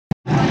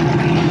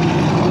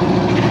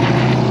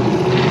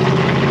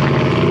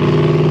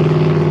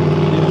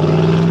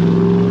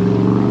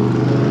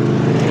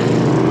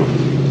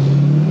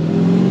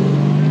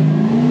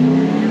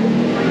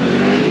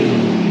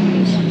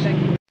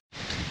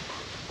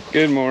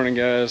Good morning,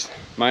 guys.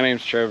 My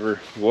name's Trevor.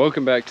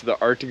 Welcome back to the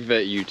Arctic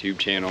Vet YouTube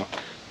channel.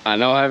 I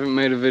know I haven't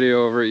made a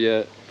video over it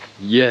yet.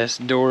 Yes,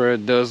 Dora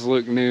does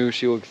look new.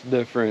 She looks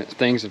different.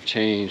 Things have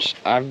changed.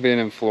 I've been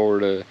in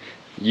Florida.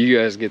 You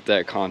guys get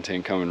that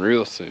content coming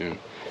real soon.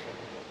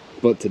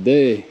 But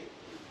today,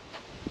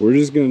 we're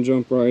just gonna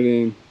jump right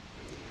in.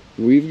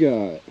 We've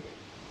got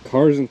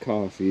Cars and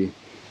Coffee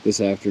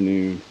this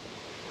afternoon.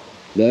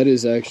 That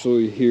is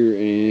actually here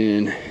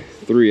in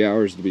 3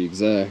 hours to be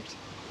exact.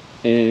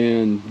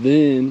 And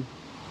then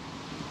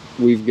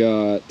we've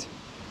got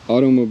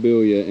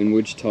Automobilia in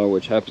Wichita,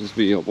 which happens to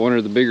be one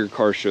of the bigger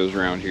car shows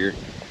around here.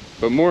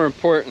 But more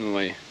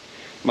importantly,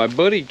 my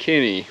buddy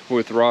Kenny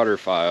with Rotter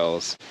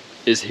Files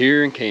is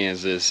here in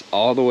Kansas,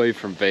 all the way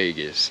from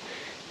Vegas.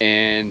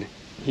 And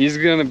he's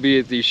gonna be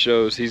at these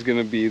shows, he's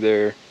gonna be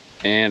there.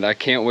 And I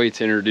can't wait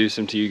to introduce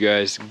him to you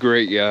guys.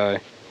 Great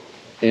guy.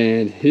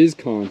 And his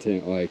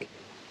content, like,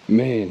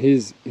 man,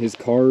 his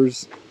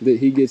cars that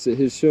he gets at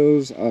his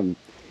shows,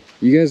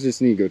 you guys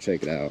just need to go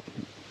check it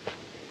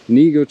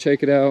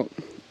out.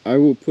 I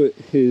will put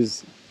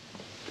his,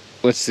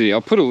 let's see, I'll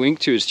put a link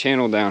to his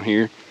channel down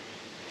here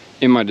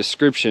in my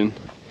description.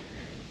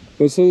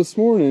 But so this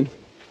morning,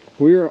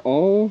 we are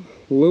all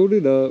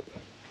loaded up.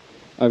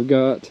 I've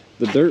got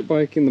the dirt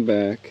bike in the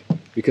back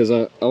because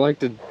I like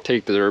to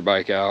take the dirt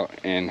bike out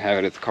and have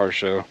it at the car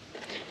show.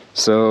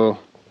 So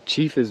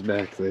Chief is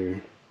back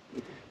there,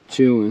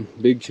 chilling,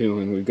 big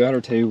chilling. We've got our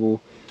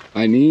table.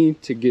 I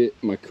need to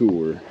get my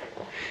cooler.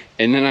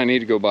 And then I need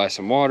to go buy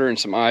some water and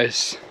some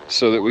ice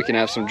so that we can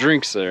have some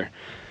drinks there.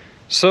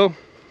 So,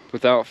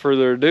 without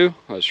further ado,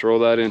 let's roll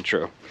that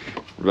intro.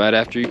 Right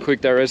after you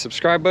click that red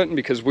subscribe button,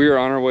 because we are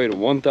on our way to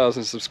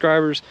 1,000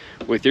 subscribers.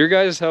 With your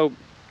guys' help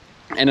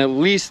and at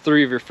least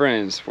 3 of your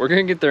friends, we're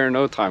gonna get there in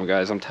no time,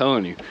 guys. I'm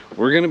telling you,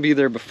 we're gonna be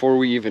there before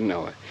we even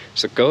know it.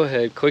 So go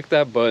ahead, click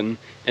that button,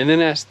 and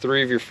then ask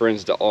 3 of your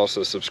friends to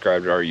also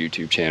subscribe to our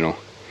YouTube channel.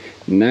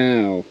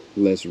 Now,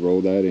 let's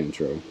roll that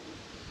intro.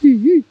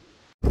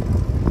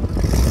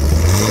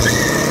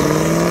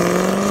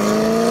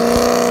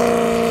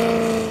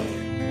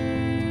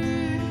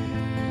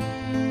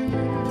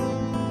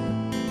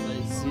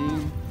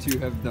 To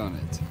have done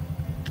it.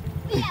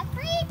 We have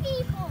 3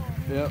 people.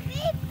 Yep.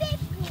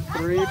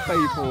 3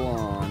 people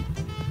on.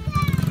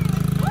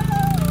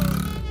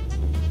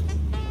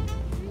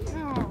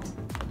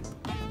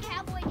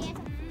 Cowboy dance.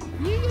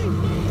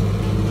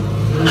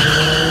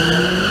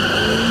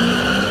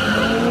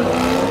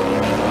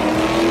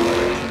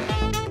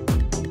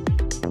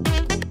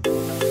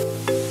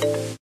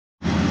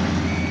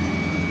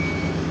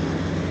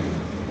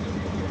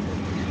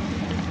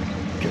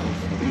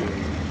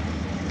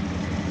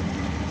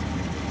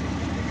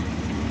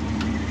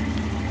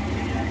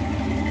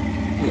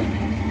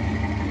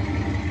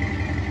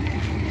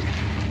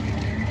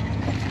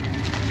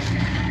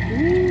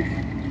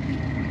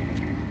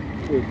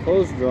 Your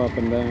clothes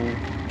dropping down.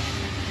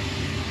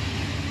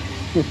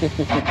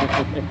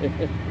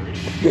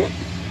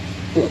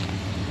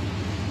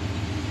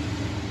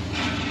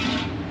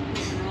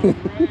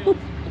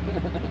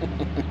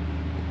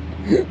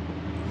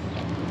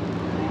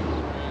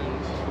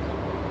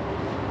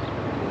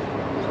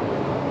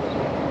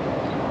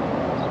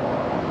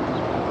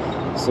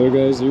 So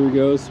guys, here we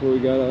go. This is what we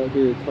got out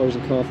here at Cars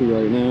and Coffee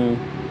right now.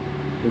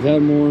 We've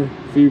had more. A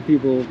few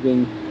people have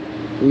been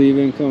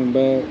leaving, coming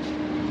back.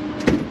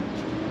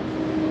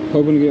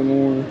 Hoping to get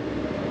more.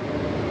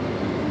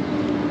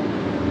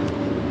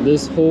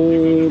 This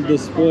whole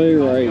display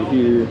right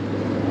here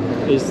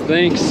is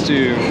thanks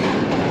to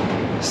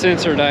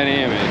Sensor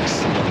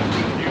Dynamics.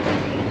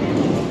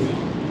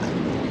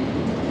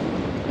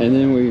 And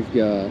then we've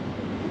got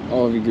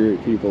all of you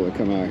great people that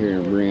come out here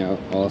and bring out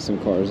awesome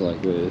cars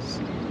like this.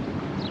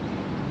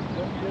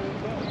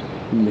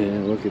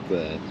 Man, look at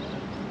that.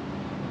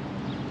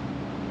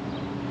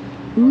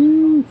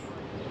 Woo.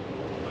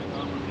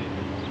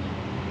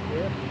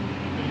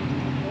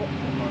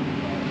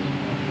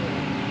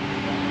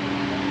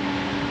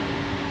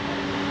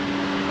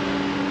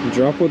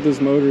 Drop what this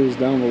motor is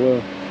down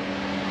below.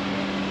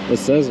 It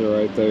says it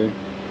right there.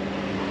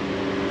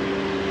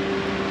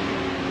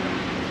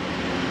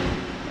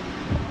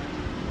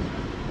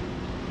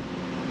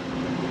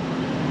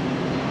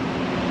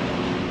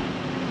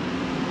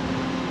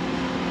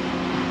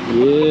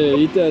 Yeah,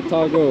 eat that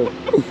taco.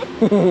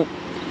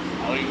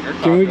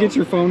 Can we get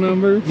your phone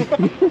number?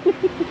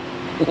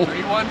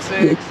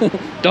 316.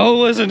 Don't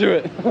listen to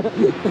it.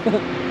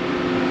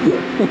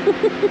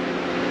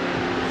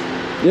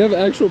 You have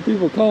actual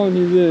people calling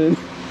you then.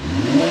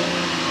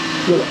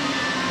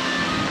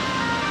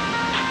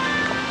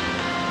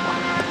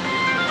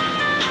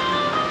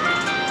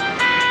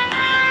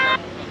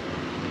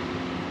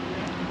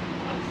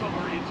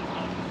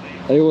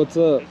 Hey, what's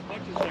up?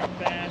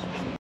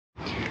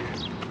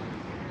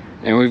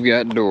 And we've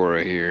got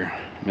Dora here.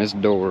 Miss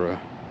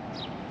Dora.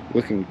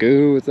 Looking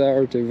good with that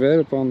Arctic Vet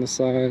up on the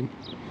side.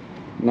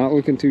 Not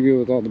looking too good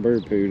with all the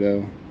bird poo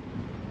though.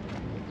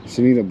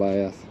 She needs a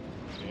bath.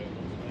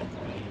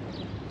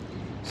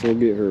 So we'll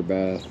get her a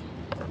bath.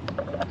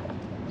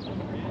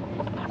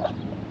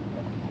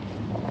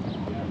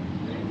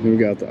 Then we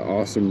got the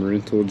awesome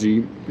rental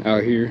Jeep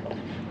out here,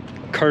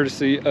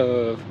 courtesy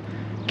of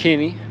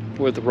Kenny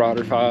with the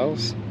Rotter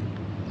Files.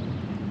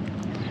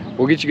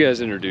 We'll get you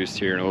guys introduced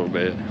here in a little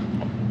bit.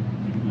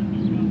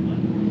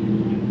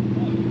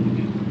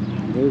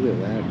 Look at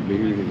that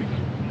beauty.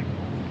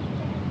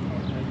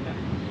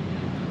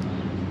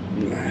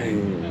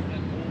 Man.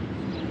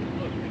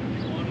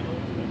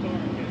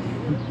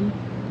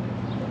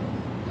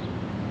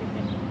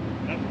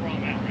 That's where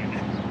I'm at right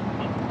now.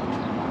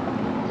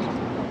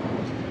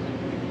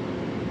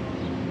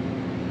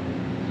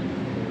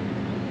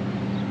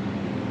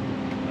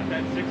 I've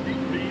had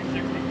 63,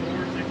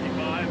 64,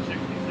 65,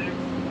 66.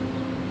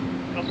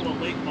 A couple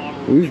of late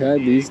models. We've had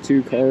these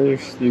two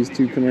cars, these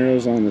two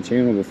Camaros on the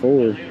channel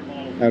before,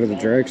 out of the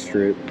drag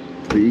strip,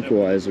 the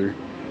Equalizer.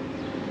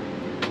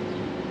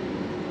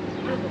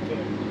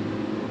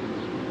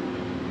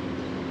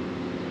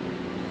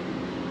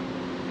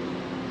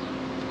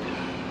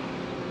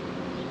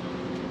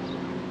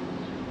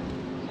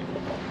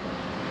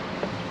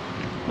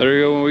 There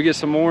you go. When we get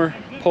some more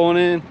pulling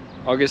in,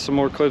 I'll get some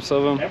more clips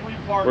of them.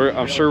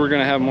 I'm sure we're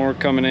gonna have more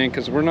coming in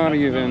because we're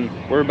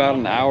about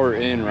an hour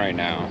in right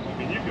now.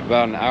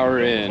 About an hour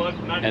in,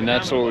 and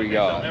that's what we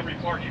got.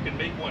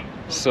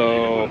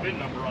 So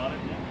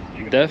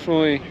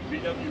definitely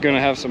gonna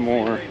have some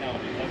more,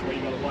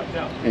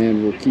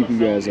 and we'll keep you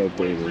guys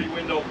updated.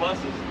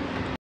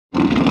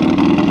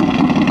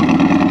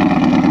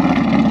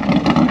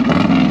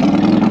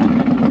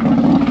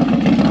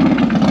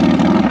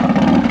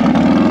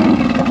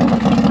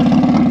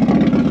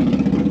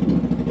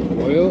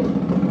 Well,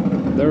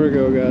 there we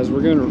go, guys.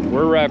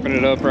 We're wrapping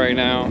it up right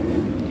now.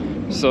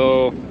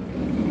 So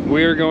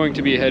we are going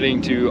to be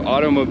heading to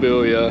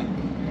Automobilia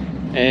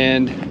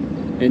and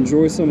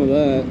enjoy some of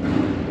that.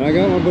 And I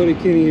got my buddy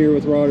Kenny here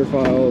with Rotter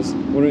Files.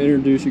 Want to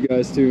introduce you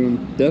guys to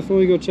him.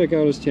 Definitely go check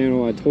out his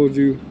channel. I told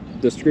you,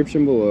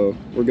 description below.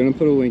 We're gonna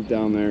put a link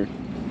down there.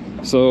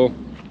 So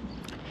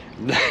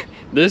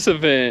this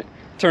event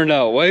turned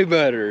out way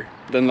better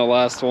than the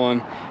last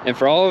one, and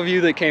for all of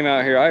you that came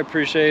out here, I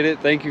appreciate it.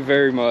 Thank you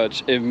very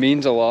much. It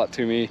means a lot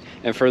to me,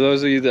 and for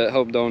those of you that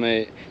help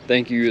donate,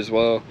 thank you as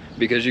well,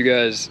 because you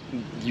guys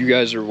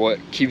are what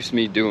keeps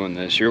me doing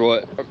this. You're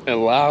what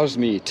allows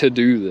me to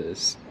do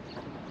this.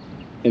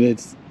 And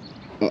it's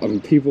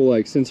people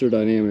like Sensor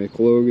Dynamic,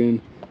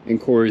 Logan and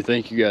Corey.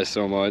 Thank you guys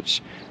so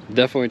much.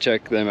 Definitely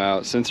check them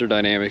out, Sensor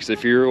Dynamics.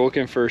 If you're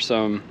looking for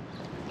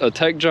a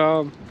tech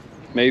job,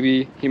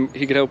 maybe he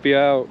could help you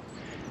out.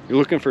 You're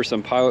looking for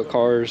some pilot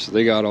cars,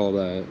 they got all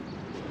that.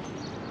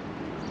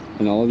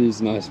 And all these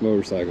nice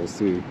motorcycles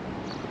too.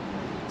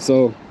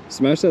 So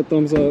smash that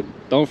thumbs up.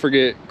 Don't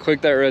forget,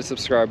 click that red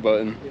subscribe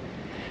button.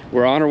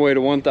 We're on our way to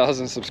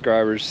 1,000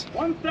 subscribers.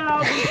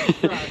 1,000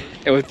 subscribers.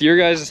 And with your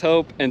guys'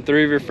 help and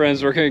 3 of your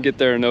friends, we're gonna get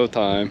there in no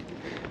time.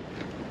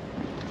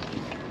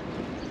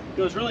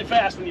 Goes really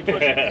fast when you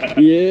push it.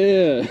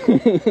 Yeah.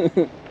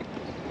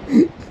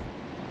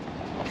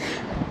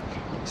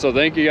 So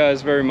thank you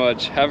guys very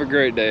much. Have a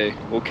great day.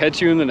 We'll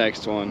catch you in the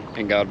next one,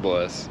 and God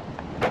bless.